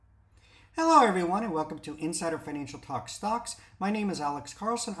Hello, everyone, and welcome to Insider Financial Talk Stocks. My name is Alex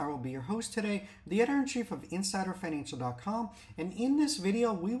Carlson. I will be your host today, the editor-in-chief of InsiderFinancial.com. And in this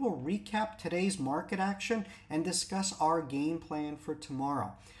video, we will recap today's market action and discuss our game plan for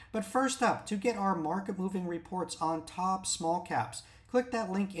tomorrow. But first up, to get our market-moving reports on top small caps, click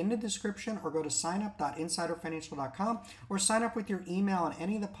that link in the description or go to signup.insiderfinancial.com or sign up with your email on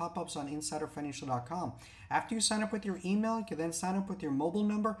any of the pop-ups on insiderfinancial.com. After you sign up with your email, you can then sign up with your mobile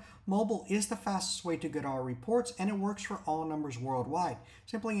number. Mobile is the fastest way to get our reports, and it works for all numbers worldwide.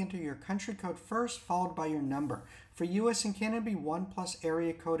 Simply enter your country code first, followed by your number. For US and Canada, be 1 plus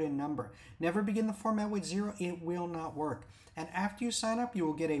area code and number. Never begin the format with 0. It will not work. And after you sign up, you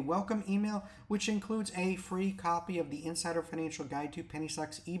will get a welcome email, which includes a free copy of the Insider Financial Guide to Penny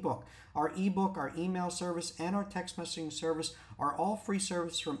Stocks ebook. Our ebook, our email service, and our text messaging service are all free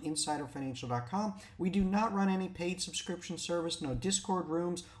services from InsiderFinancial.com. We do not run any paid subscription service, no Discord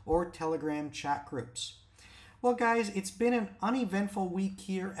rooms, or Telegram chat groups. Well, guys, it's been an uneventful week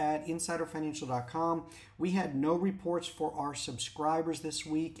here at InsiderFinancial.com. We had no reports for our subscribers this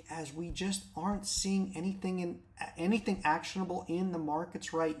week, as we just aren't seeing anything actionable in the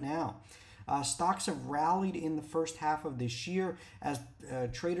markets right now. Stocks have rallied in the first half of this year as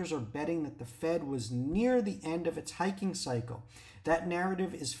traders are betting that the Fed was near the end of its hiking cycle. That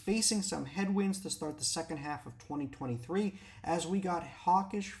narrative is facing some headwinds to start the second half of 2023 as we got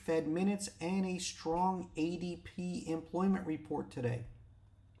hawkish Fed minutes and a strong ADP employment report today.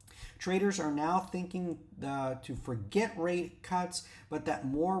 Traders are now thinking to forget rate cuts, but that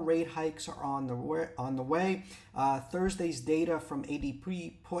more rate hikes are on the way. Thursday's data from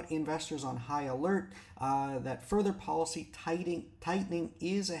ADP put investors on high alert that further policy tightening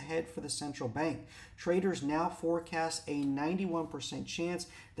is ahead for the central bank. Traders now forecast a 91% chance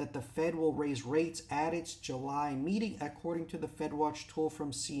that the Fed will raise rates at its July meeting, according to the FedWatch tool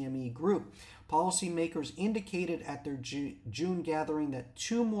from CME Group. Policymakers indicated at their June gathering that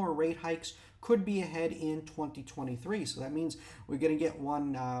 2 more rate hikes could be ahead in 2023. So that means we're going to get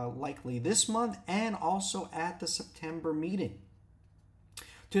one likely this month and also at the September meeting.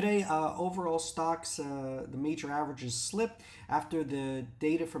 Today, overall stocks, the major averages slipped after the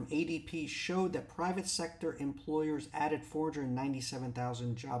data from ADP showed that private sector employers added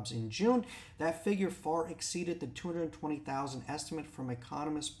 497,000 jobs in June. That figure far exceeded the 220,000 estimate from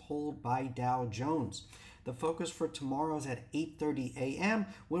economists polled by Dow Jones. The focus for tomorrow is at 8:30 a.m.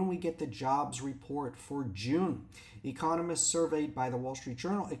 when we get the jobs report for June. Economists surveyed by the Wall Street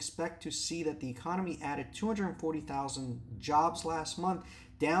Journal expect to see that the economy added 240,000 jobs last month,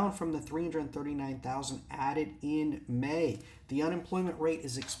 down from the 339,000 added in May. The unemployment rate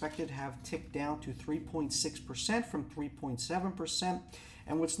is expected to have ticked down to 3.6% from 3.7%.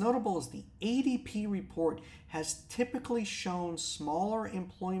 And what's notable is the ADP report has typically shown smaller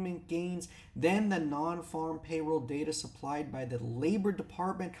employment gains than the non-farm payroll data supplied by the Labor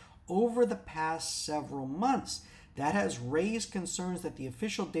Department over the past several months. That has raised concerns that the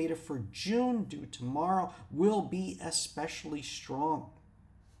official data for June, due tomorrow, will be especially strong.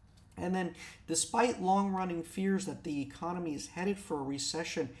 And then, despite long-running fears that the economy is headed for a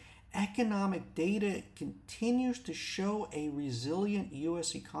recession, economic data continues to show a resilient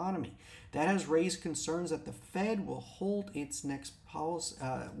U.S. economy. That has raised concerns that the Fed will hold its next policy,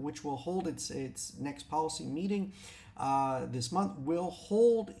 which will hold its next policy meeting this month, will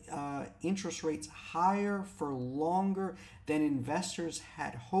hold interest rates higher for longer than investors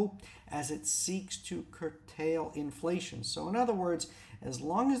had hoped as it seeks to curtail inflation. So in other words, as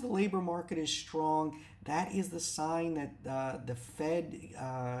long as the labor market is strong, that is the sign that the Fed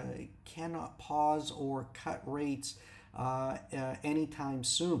cannot pause or cut rates anytime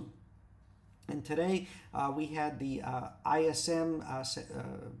soon. And today we had the ISM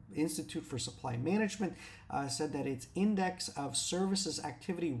Institute for Supply Management said that its index of services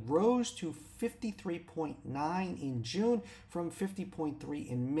activity rose to 53.9 in June from 50.3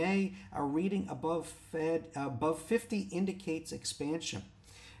 in May. A reading above 50 indicates expansion.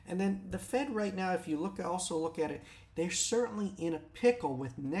 And then the Fed right now, if you look at it, they're certainly in a pickle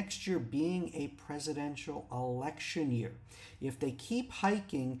with next year being a presidential election year. If they keep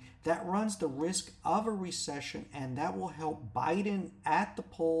hiking, that runs the risk of a recession, and that will help Biden at the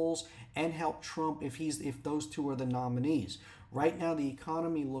polls and help Trump if those two are the nominees. Right now, the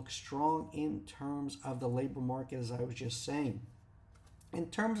economy looks strong in terms of the labor market, as I was just saying. In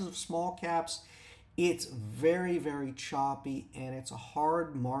terms of small caps, it's very, very choppy, and it's a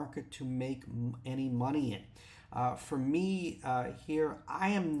hard market to make any money in. For me here, I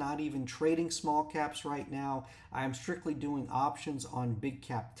am not even trading small caps right now. I am strictly doing options on big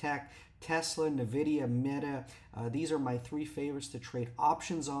cap tech. Tesla, Nvidia, Meta. These are my three favorites to trade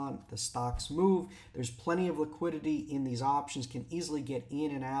options on. The stocks move. There's plenty of liquidity in these options, can easily get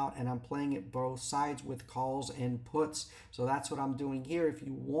in and out, and I'm playing it both sides with calls and puts. So that's what I'm doing here. If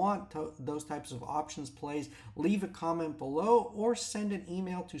you want those types of options plays, leave a comment below or send an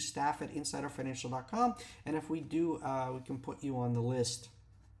email to staff@insiderfinancial.com. And if we do, we can put you on the list.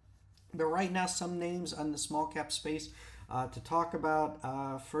 But right now, some names on the small cap space to talk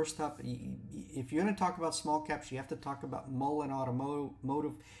about. First up, if you're going to talk about small caps, you have to talk about Mullen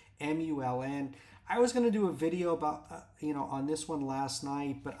Automotive, MULN. I was going to do a video about on this one last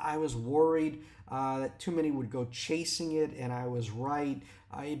night, but I was worried that too many would go chasing it, and I was right.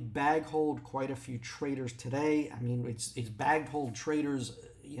 I bag hold quite a few traders today. I mean, it's bag hold traders,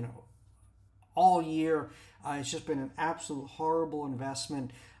 all year. It's just been an absolute horrible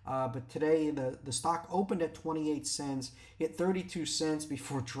investment. But today the stock opened at 28 cents, hit 32 cents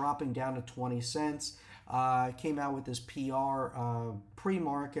before dropping down to 20 cents. Came out with this PR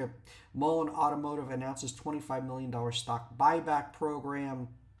pre-market. Mullen Automotive announces $25 million stock buyback program.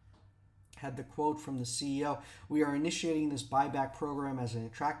 Had the quote from the CEO: "We are initiating this buyback program as an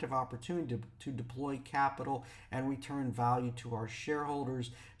attractive opportunity to deploy capital and return value to our shareholders,"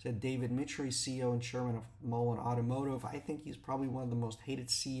 said David Mitry, CEO and chairman of Mullen Automotive. I think he's probably one of the most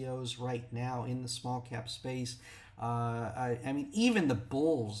hated CEOs right now in the small cap space. I mean, even the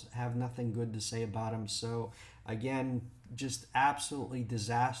bulls have nothing good to say about him. So again, just absolutely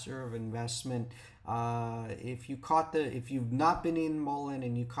disaster of investment. If you've not been in Mullen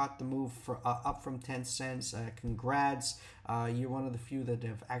and you caught the move up from 10 cents, congrats. You're one of the few that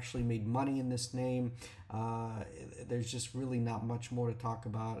have actually made money in this name. There's just really not much more to talk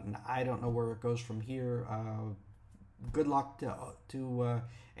about, and I don't know where it goes from here. Good luck to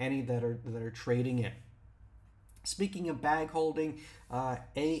any that are trading it. Speaking of bag holding,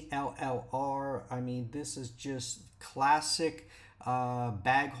 ALLR, I mean, this is just classic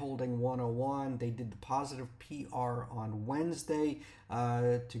bag holding 101. They did the positive PR on Wednesday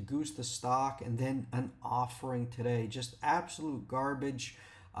to goose the stock, and then an offering today. Just absolute garbage.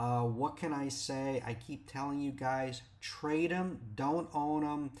 What can I say? I keep telling you guys, trade them, don't own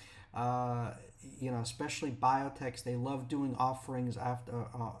them. Especially biotechs, they love doing offerings after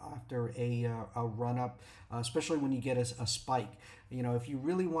a run up, especially when you get a spike. If you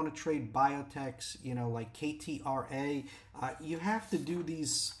really want to trade biotechs, like KTRA, you have to do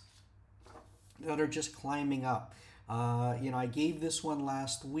these that are just climbing up. I gave this one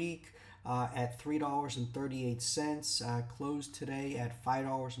last week at $3.38, closed today at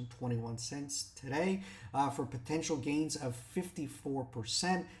 $5.21 today, for potential gains of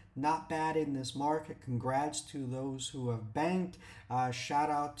 54%. Not bad in this market. Congrats to those who have banked. Shout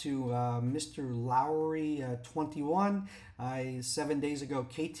out to Mr. Lowry 21. 7 days ago,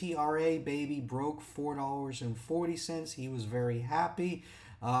 KTRA baby broke $4.40. He was very happy.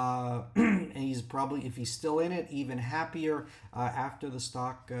 And he's probably, if he's still in it, even happier after the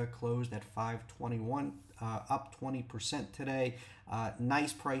stock closed at $5.21, up 20% today.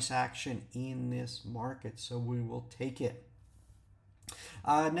 Nice price action in this market, so we will take it.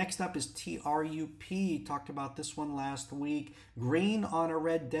 Next up is TRUP. Talked about this one last week. Green on a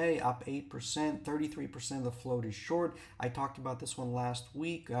red day, up 8%. 33% of the float is short. I talked about this one last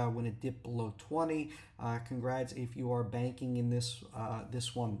week when it dipped below 20. Congrats if you are banking in this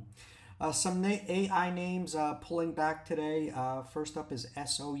one. Some AI names pulling back today. First up is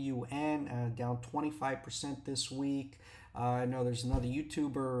SOUN, down 25% this week. I know there's another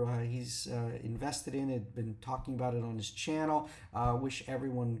YouTuber he's invested in it, been talking about it on his channel. Wish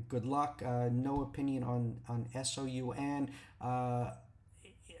everyone good luck. No opinion on SOUN.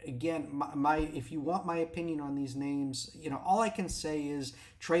 Again, if you want my opinion on these names, all I can say is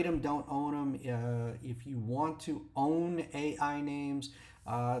trade them, don't own them. If you want to own AI names,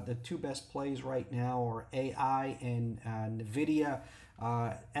 the two best plays right now are AI and Nvidia.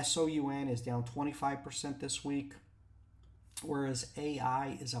 SOUN is down 25% this week, whereas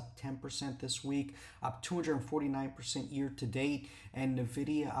AI is up 10% this week, up 249% year to date, and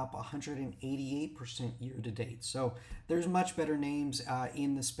Nvidia up 188% year to date. So there's much better names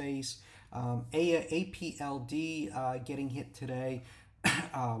in the space. APLD getting hit today.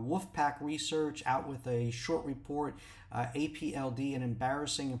 Wolfpack Research out with a short report. APLD, an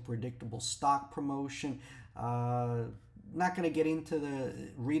embarrassing and predictable stock promotion. Not going to get into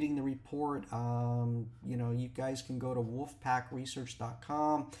reading the report. You guys can go to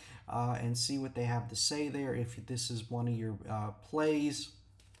wolfpackresearch.com and see what they have to say there if this is one of your plays.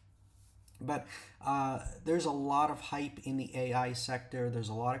 But there's a lot of hype in the AI sector. There's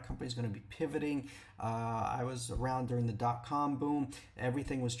a lot of companies going to be pivoting. I was around during the dot-com boom.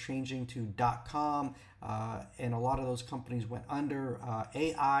 Everything was changing to dot-com, and a lot of those companies went under.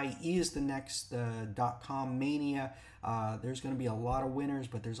 AI is the next dot-com mania. There's going to be a lot of winners,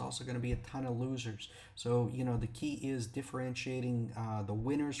 but there's also going to be a ton of losers. So, the key is differentiating the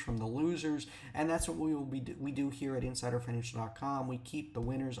winners from the losers, and that's what we do here at InsiderFinancial.com. We keep the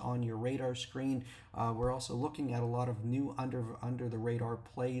winners on your radar screen. We're also looking at a lot of new under the radar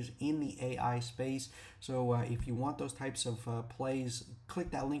plays in the AI space. So if you want those types of plays,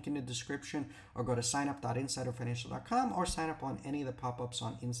 click that link in the description, or go to signup.insiderfinancial.com, or sign up on any of the pop-ups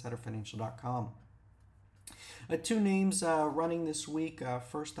on InsiderFinancial.com. Two names running this week.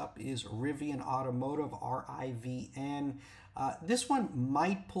 First up is Rivian Automotive, RIVN. This one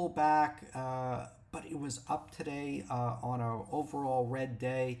might pull back, but it was up today on an overall red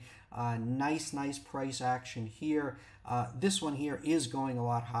day. Nice price action here. This one here is going a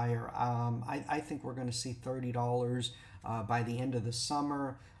lot higher. I think we're going to see $30 by the end of the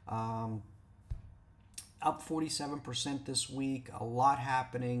summer. Up 47% this week. A lot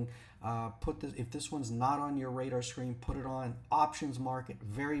happening. If this one's not on your radar screen, put it on. Options market,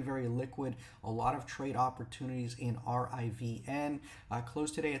 very liquid. A lot of trade opportunities in RIVN.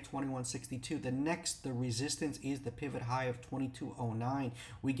 Closed today at 21.62. The resistance is the pivot high of 22.09.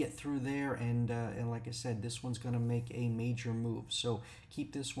 We get through there, and like I said, this one's going to make a major move. So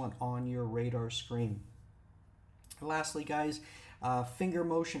keep this one on your radar screen. Lastly, guys, Finger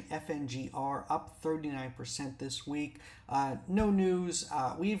Motion FNGR up 39% this week. No news.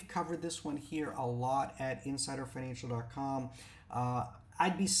 We've covered this one here a lot at InsiderFinancial.com.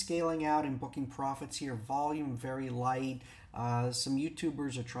 I'd be scaling out and booking profits here. Volume very light. Some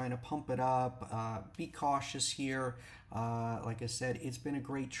YouTubers are trying to pump it up. Be cautious here. Like I said, it's been a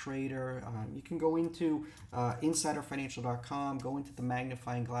great trader. You can go into InsiderFinancial.com, go into the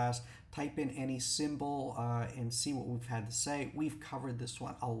magnifying glass, type in any symbol, and see what we've had to say. We've covered this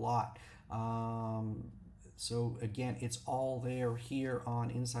one a lot. So again, it's all there here on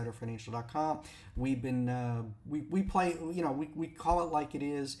InsiderFinancial.com. We've been we play, we call it like it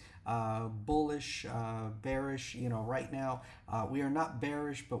is, bullish, bearish. Right now we are not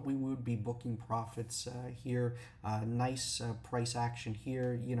bearish, but we would be booking profits here. Nice price action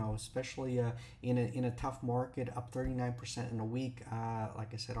here. Especially in a tough market, up 39% in a week.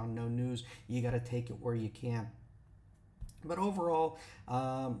 Like I said, on no news, you got to take it where you can. But overall,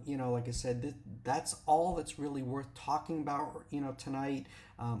 like I said, that's all that's really worth talking about, tonight.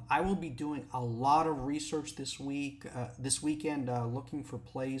 I will be doing a lot of research this weekend, looking for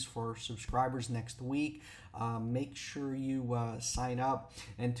plays for subscribers next week. Make sure you sign up.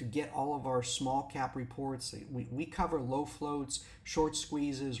 And to get all of our small cap reports, we cover low floats, short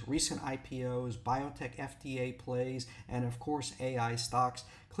squeezes, recent IPOs, biotech FDA plays, and of course AI stocks.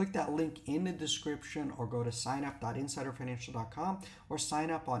 Click that link in the description, or go to signup.insiderfinancial.com, or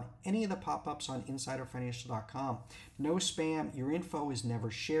sign up on any of the pop-ups on insiderfinancial.com. No spam. Your info is never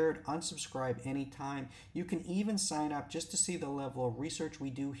shared. Unsubscribe anytime. You can even sign up just to see the level of research we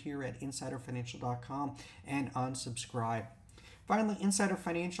do here at insiderfinancial.com and unsubscribe. Finally, Insider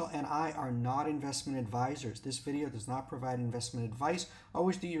Financial and I are not investment advisors. This video does not provide investment advice.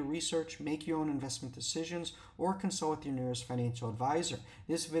 Always do your research, make your own investment decisions, or consult with your nearest financial advisor.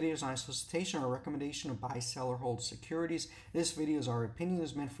 This video is not a solicitation or recommendation to buy, sell, or hold securities. This video is our opinion,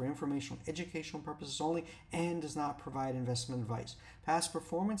 is meant for informational, educational purposes only, and does not provide investment advice. Past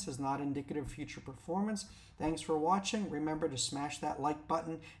performance is not indicative of future performance. Thanks for watching. Remember to smash that like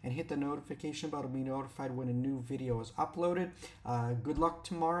button and hit the notification bell to be notified when a new video is uploaded. Good luck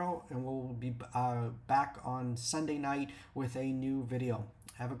tomorrow, and we'll be back on Sunday night with a new video.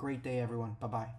 Have a great day, everyone. Bye-bye.